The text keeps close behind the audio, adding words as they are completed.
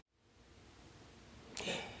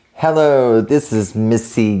Hello, this is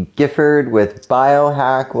Missy Gifford with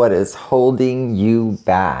Biohack What is Holding You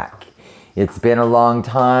Back. It's been a long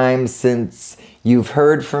time since you've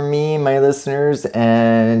heard from me, my listeners,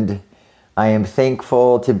 and I am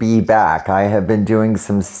thankful to be back. I have been doing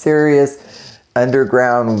some serious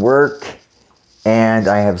underground work, and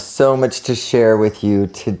I have so much to share with you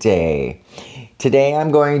today. Today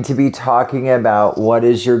I'm going to be talking about what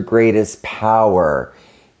is your greatest power.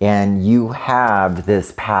 And you have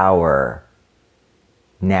this power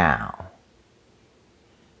now.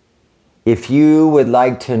 If you would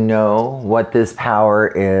like to know what this power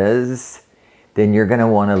is, then you're going to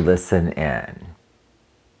want to listen in.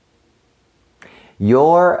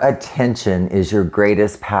 Your attention is your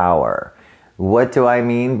greatest power. What do I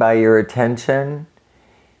mean by your attention?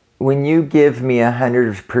 When you give me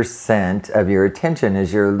 100% of your attention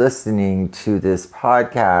as you're listening to this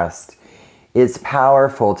podcast, it's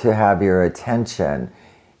powerful to have your attention,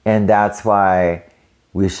 and that's why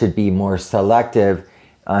we should be more selective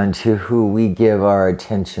onto who we give our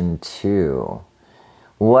attention to.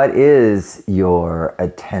 What is your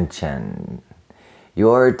attention?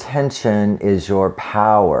 Your attention is your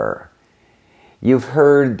power. You've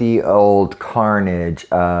heard the old carnage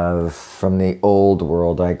from the old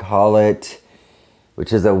world, I call it,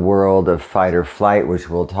 which is a world of fight or flight, which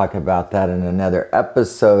we'll talk about that in another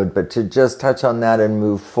episode. But to just touch on that and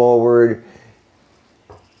move forward,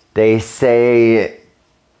 they say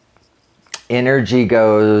energy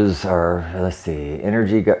goes, or let's see,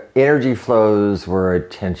 energy flows where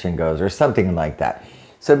attention goes, or something like that.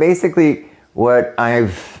 So basically, what I'm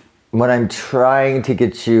trying to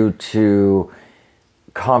get you to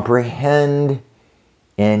comprehend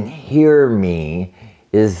and hear me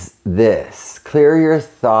is this. Clear your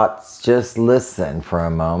thoughts. Just listen for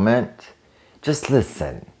a moment. Just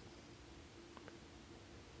listen.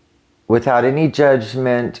 Without any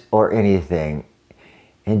judgment or anything.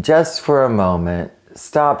 And just for a moment,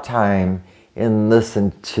 stop time and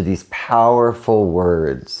listen to these powerful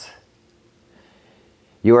words.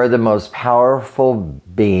 You are the most powerful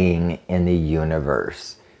being in the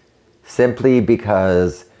universe. Simply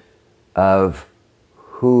because of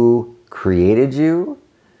who created you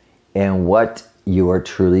and what you are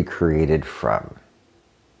truly created from.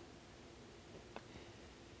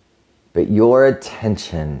 But your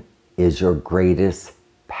attention is your greatest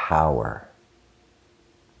power.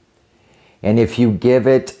 And if you give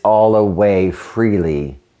it all away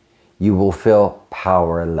freely, you will feel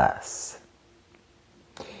powerless.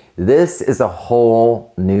 This is a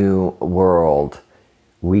whole new world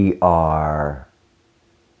we are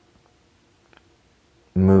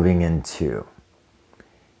moving into.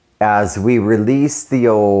 As we release the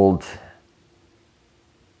old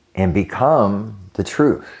and become the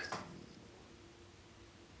truth.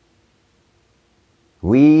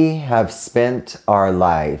 We have spent our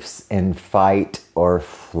lives in fight or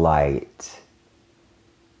flight.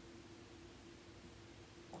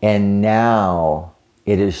 And now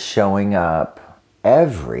it is showing up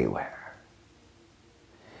everywhere.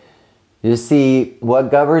 You see,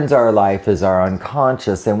 what governs our life is our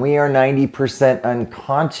unconscious, and we are 90%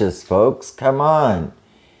 unconscious, folks. Come on.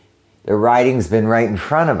 The writing's been right in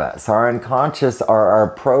front of us. Our unconscious are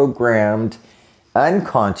our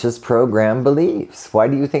unconscious programmed beliefs. Why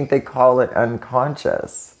do you think they call it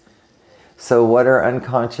unconscious? So what are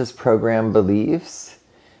unconscious programmed beliefs?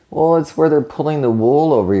 Well, it's where they're pulling the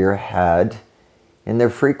wool over your head, and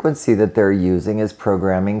the frequency that they're using is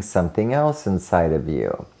programming something else inside of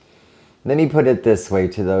you. Let me put it this way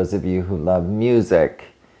to those of you who love music.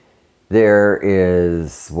 There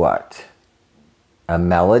is what? A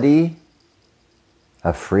melody,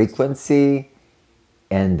 a frequency,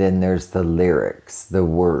 and then there's the lyrics, the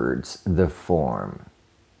words, the form.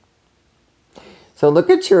 So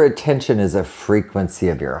look at your attention as a frequency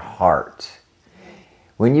of your heart.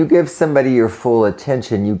 When you give somebody your full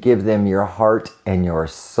attention, you give them your heart and your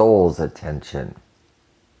soul's attention.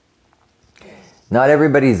 Not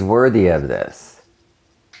everybody's worthy of this.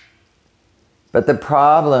 But the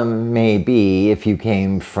problem may be if you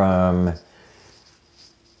came from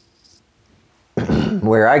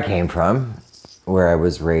where I came from, where I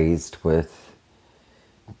was raised with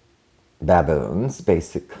baboons,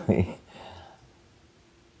 basically.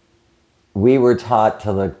 We were taught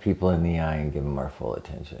to look people in the eye and give them our full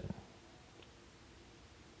attention.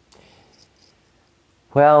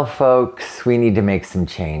 Well, folks, we need to make some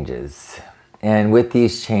changes. And with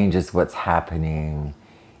these changes, what's happening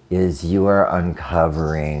is you are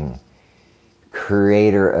uncovering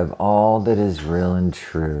creator of all that is real and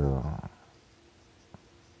true.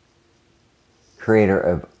 Creator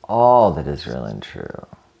of all that is real and true.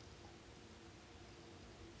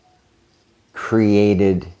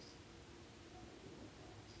 created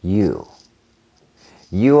you.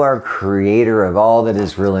 You are creator of all that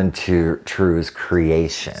is real and true's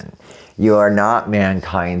creation. You are not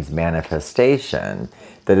mankind's manifestation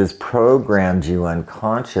that has programmed you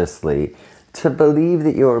unconsciously to believe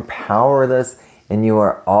that you are powerless and you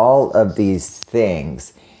are all of these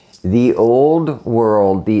things. The old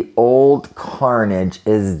world, the old carnage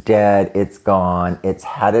is dead, it's gone, it's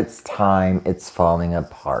had its time, it's falling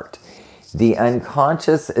apart. The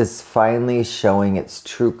unconscious is finally showing its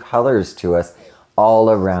true colors to us all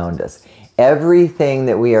around us. Everything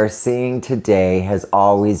that we are seeing today has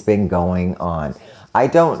always been going on. I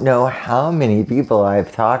don't know how many people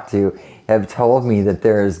I've talked to have told me that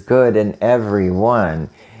there is good in everyone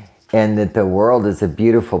and that the world is a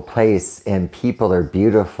beautiful place and people are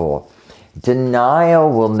beautiful. Denial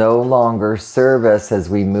will no longer serve us as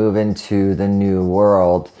we move into the new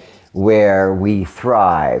world where we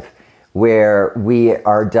thrive, where we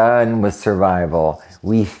are done with survival.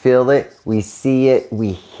 We feel it, we see it,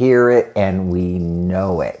 we hear it, and we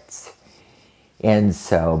know it. And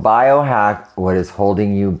so, biohack what is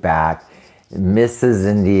holding you back. Mrs.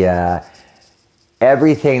 India,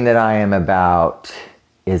 everything that I am about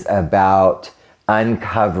is about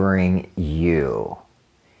uncovering you.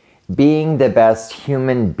 Being the best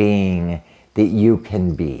human being that you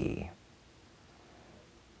can be.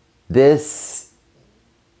 This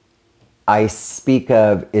I speak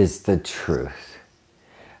of is the truth.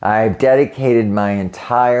 I've dedicated my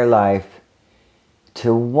entire life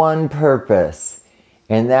to one purpose,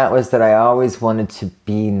 and that was that I always wanted to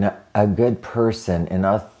be a good person, an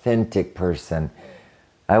authentic person.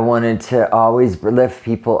 I wanted to always lift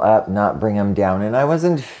people up, not bring them down. And I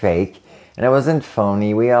wasn't fake, and I wasn't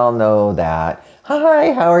phony. We all know that.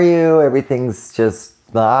 Hi, how are you? Everything's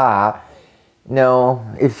just blah. No,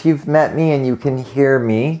 if you've met me and you can hear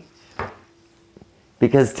me,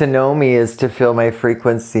 because to know me is to feel my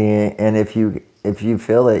frequency, and if you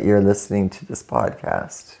feel it, you're listening to this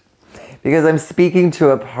podcast. Because I'm speaking to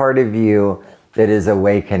a part of you that is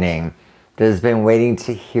awakening, that has been waiting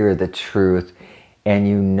to hear the truth, and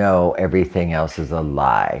you know everything else is a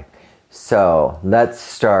lie. So let's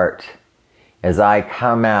start. As I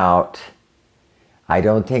come out, I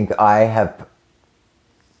don't think I have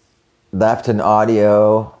left an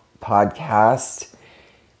audio podcast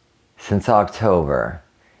since October.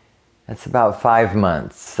 That's about 5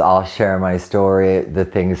 months. I'll share my story, the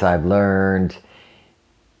things I've learned.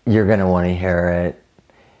 You're going to want to hear it.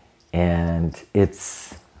 And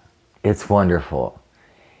it's wonderful.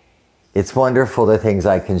 It's wonderful the things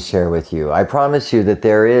I can share with you. I promise you that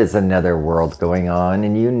there is another world going on,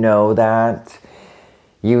 and you know that.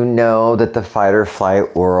 You know that the fight or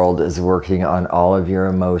flight world is working on all of your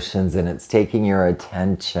emotions, and it's taking your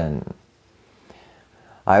attention.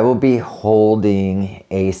 I will be holding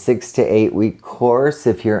a 6 to 8 week course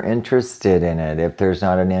if you're interested in it. If there's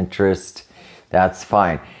not an interest, that's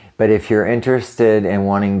fine. But if you're interested in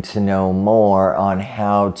wanting to know more on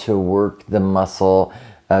how to work the muscle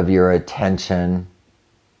of your attention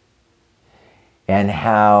and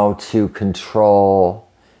how to control,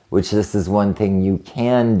 which this is one thing you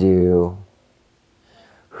can do,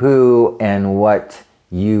 who and what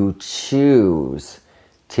you choose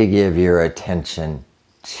to give your attention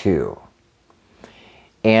to.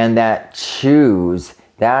 And that choose,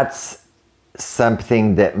 that's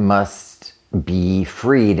something that must be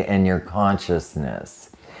freed in your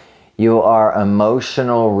consciousness. You are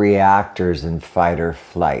emotional reactors in fight or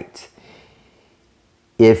flight.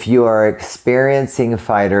 If you are experiencing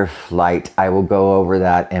fight or flight, I will go over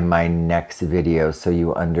that in my next video so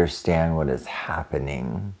you understand what is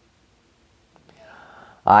happening.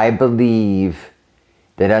 I believe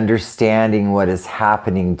that understanding what is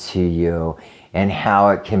happening to you and how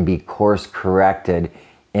it can be course corrected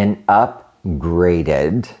and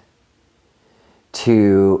upgraded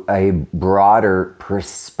to a broader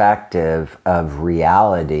perspective of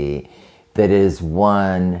reality that is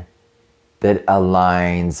one that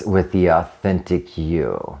aligns with the authentic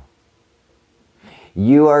you.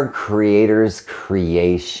 You are Creator's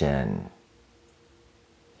creation,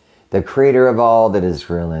 the creator of all that is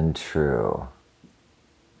real and true.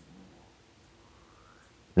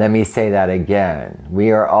 Let me say that again.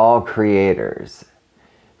 We are all creators.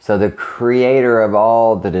 So the creator of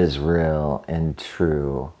all that is real and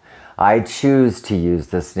true. I choose to use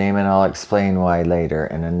this name, and I'll explain why later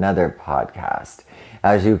in another podcast.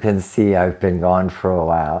 As you can see, I've been gone for a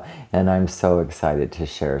while, and I'm so excited to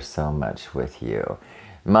share so much with you.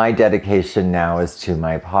 My dedication now is to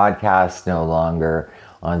my podcast, no longer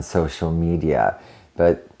on social media.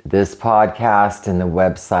 But this podcast and the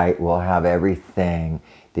website will have everything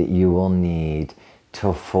that you will need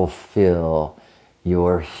to fulfill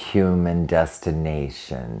your human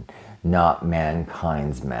destination, not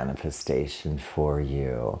mankind's manifestation for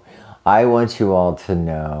you. I want you all to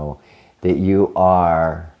know that you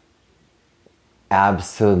are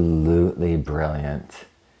absolutely brilliant.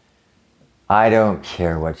 I don't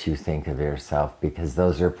care what you think of yourself, because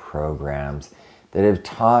those are programs that have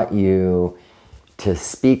taught you to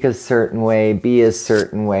speak a certain way, be a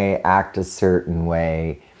certain way, act a certain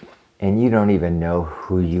way, and you don't even know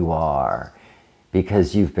who you are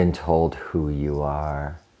because you've been told who you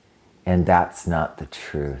are. And that's not the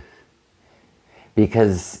truth.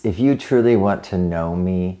 Because if you truly want to know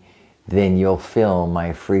me, then you'll feel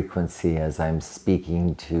my frequency as I'm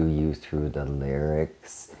speaking to you through the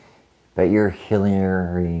lyrics. But you're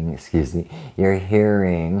hearing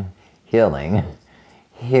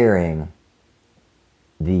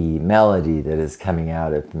the melody that is coming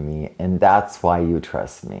out of me, and that's why you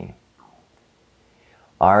trust me.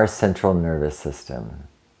 Our central nervous system.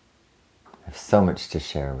 I have so much to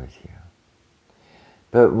share with you.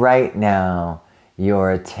 But right now,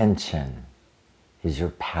 your attention is your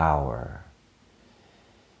power.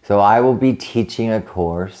 So I will be teaching a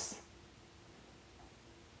course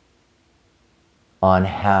on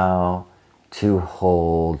how to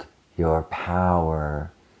hold your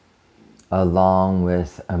power, along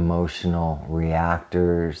with emotional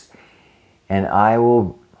reactors, and I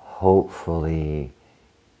will hopefully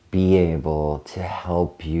be able to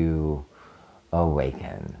help you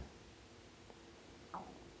awaken.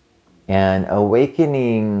 And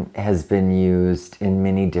awakening has been used in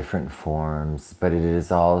many different forms, but it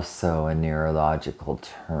is also a neurological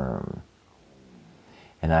term.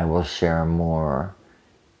 And I will share more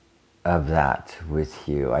of that with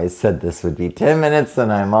you. I said this would be 10 minutes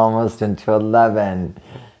and I'm almost into 11.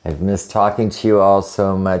 I've missed talking to you all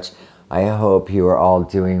so much. I hope you are all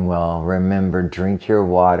doing well. Remember, drink your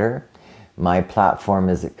water. My platform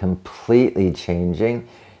is completely changing.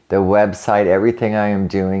 The website, everything I am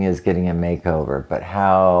doing is getting a makeover. But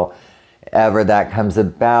however that comes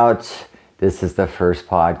about, this is the first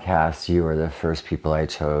podcast. You are the first people I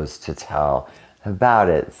chose to tell about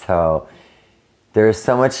it. So there's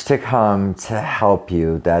so much to come to help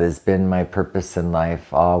you. That has been my purpose in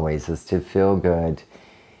life always, is to feel good.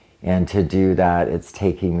 And to do that, it's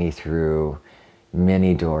taking me through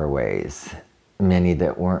many doorways, many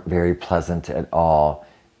that weren't very pleasant at all.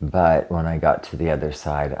 But when I got to the other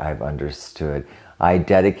side, I've understood. I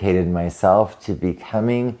dedicated myself to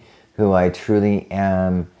becoming who I truly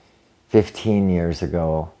am 15 years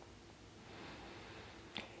ago.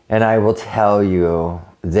 And I will tell you,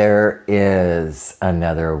 there is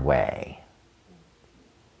another way.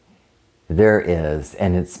 There is,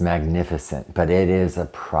 and it's magnificent, but it is a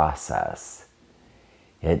process.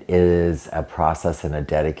 It is a process and a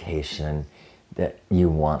dedication that you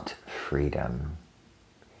want freedom.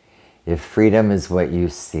 If freedom is what you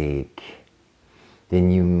seek,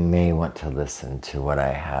 then you may want to listen to what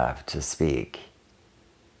I have to speak.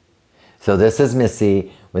 So this is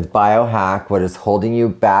Missy with Biohack. What is holding you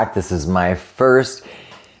back? This is my first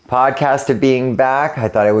podcast of being back. I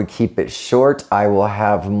thought I would keep it short. I will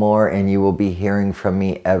have more, and you will be hearing from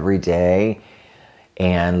me every day.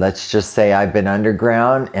 And let's just say I've been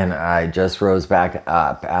underground and I just rose back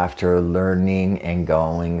up after learning and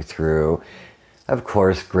going through, of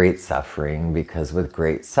course, great suffering, because with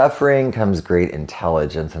great suffering comes great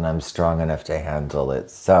intelligence, and I'm strong enough to handle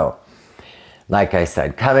it. So, like I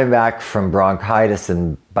said, coming back from bronchitis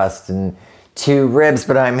and busting 2 ribs,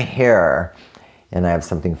 but I'm here. And I have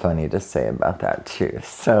something funny to say about that too.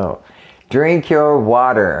 So, drink your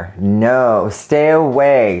water. No, stay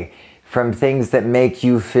away from things that make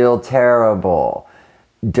you feel terrible.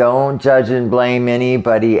 Don't judge and blame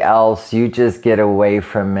anybody else. You just get away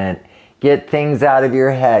from it. Get things out of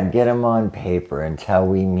your head. Get them on paper. Until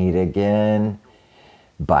we meet again,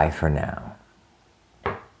 bye for now.